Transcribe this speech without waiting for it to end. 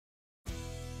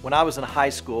When I was in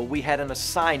high school, we had an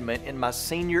assignment in my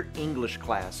senior English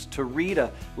class to read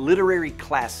a literary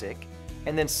classic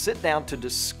and then sit down to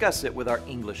discuss it with our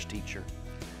English teacher.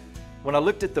 When I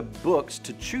looked at the books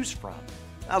to choose from,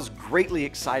 I was greatly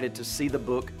excited to see the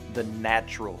book The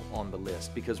Natural on the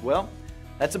list because, well,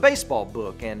 that's a baseball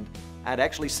book and I'd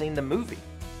actually seen the movie.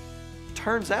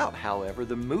 Turns out, however,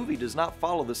 the movie does not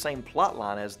follow the same plot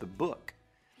line as the book.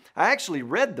 I actually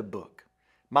read the book.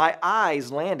 My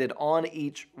eyes landed on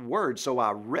each word, so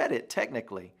I read it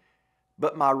technically,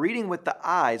 but my reading with the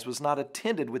eyes was not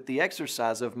attended with the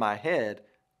exercise of my head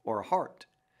or heart.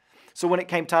 So when it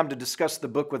came time to discuss the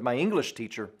book with my English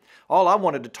teacher, all I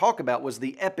wanted to talk about was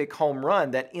the epic home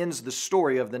run that ends the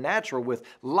story of The Natural with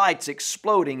lights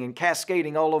exploding and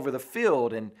cascading all over the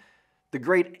field and the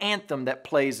great anthem that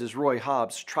plays as Roy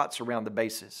Hobbs trots around the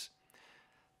bases.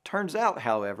 Turns out,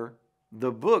 however,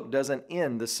 the book doesn't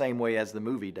end the same way as the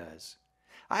movie does.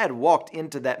 I had walked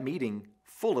into that meeting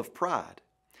full of pride.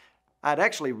 I'd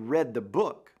actually read the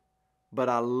book, but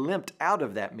I limped out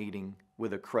of that meeting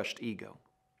with a crushed ego.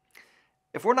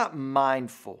 If we're not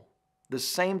mindful, the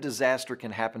same disaster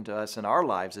can happen to us in our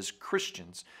lives as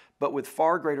Christians, but with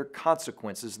far greater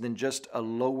consequences than just a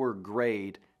lower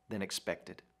grade than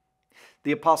expected.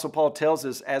 The Apostle Paul tells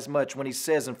us as much when he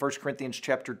says in 1 Corinthians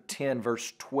chapter 10,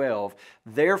 verse 12,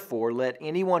 "Therefore let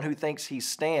anyone who thinks he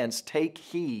stands take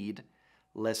heed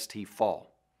lest he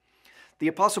fall." The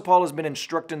Apostle Paul has been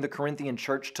instructing the Corinthian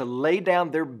church to lay down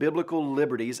their biblical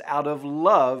liberties out of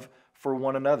love for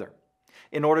one another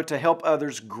in order to help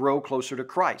others grow closer to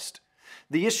Christ.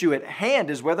 The issue at hand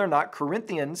is whether or not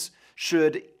Corinthians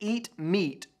should eat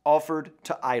meat offered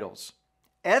to idols.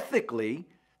 Ethically,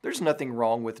 there's nothing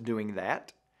wrong with doing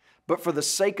that. But for the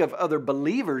sake of other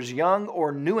believers, young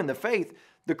or new in the faith,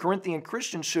 the Corinthian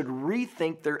Christians should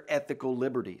rethink their ethical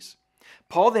liberties.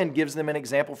 Paul then gives them an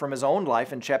example from his own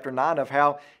life in chapter 9 of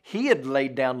how he had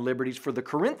laid down liberties for the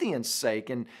Corinthians' sake,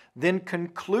 and then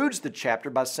concludes the chapter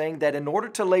by saying that in order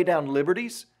to lay down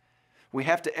liberties, we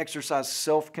have to exercise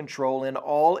self-control in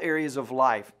all areas of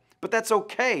life. But that's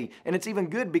okay, and it's even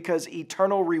good because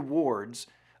eternal rewards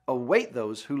await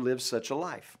those who live such a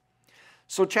life.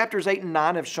 So chapters 8 and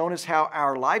 9 have shown us how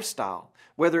our lifestyle,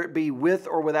 whether it be with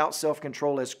or without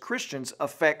self-control as Christians,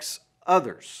 affects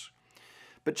others.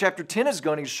 But chapter 10 is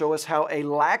going to show us how a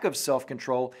lack of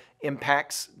self-control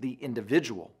impacts the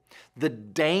individual, the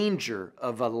danger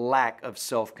of a lack of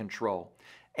self-control.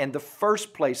 And the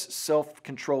first place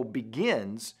self-control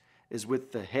begins is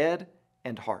with the head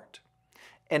and heart.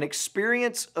 An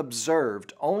experience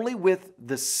observed only with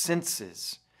the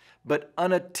senses, but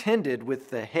unattended with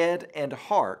the head and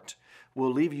heart,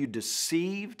 will leave you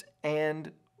deceived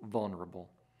and vulnerable.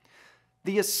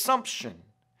 The assumption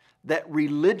that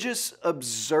religious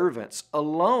observance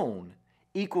alone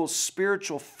equals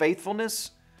spiritual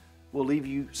faithfulness will leave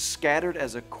you scattered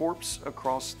as a corpse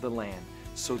across the land.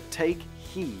 So take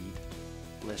heed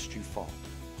lest you fall.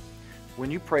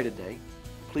 When you pray today,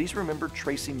 please remember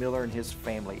Tracy Miller and his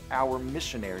family, our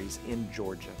missionaries in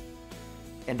Georgia.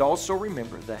 And also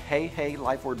remember the Hey Hey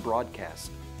Lifeword broadcast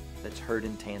that's heard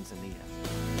in Tanzania.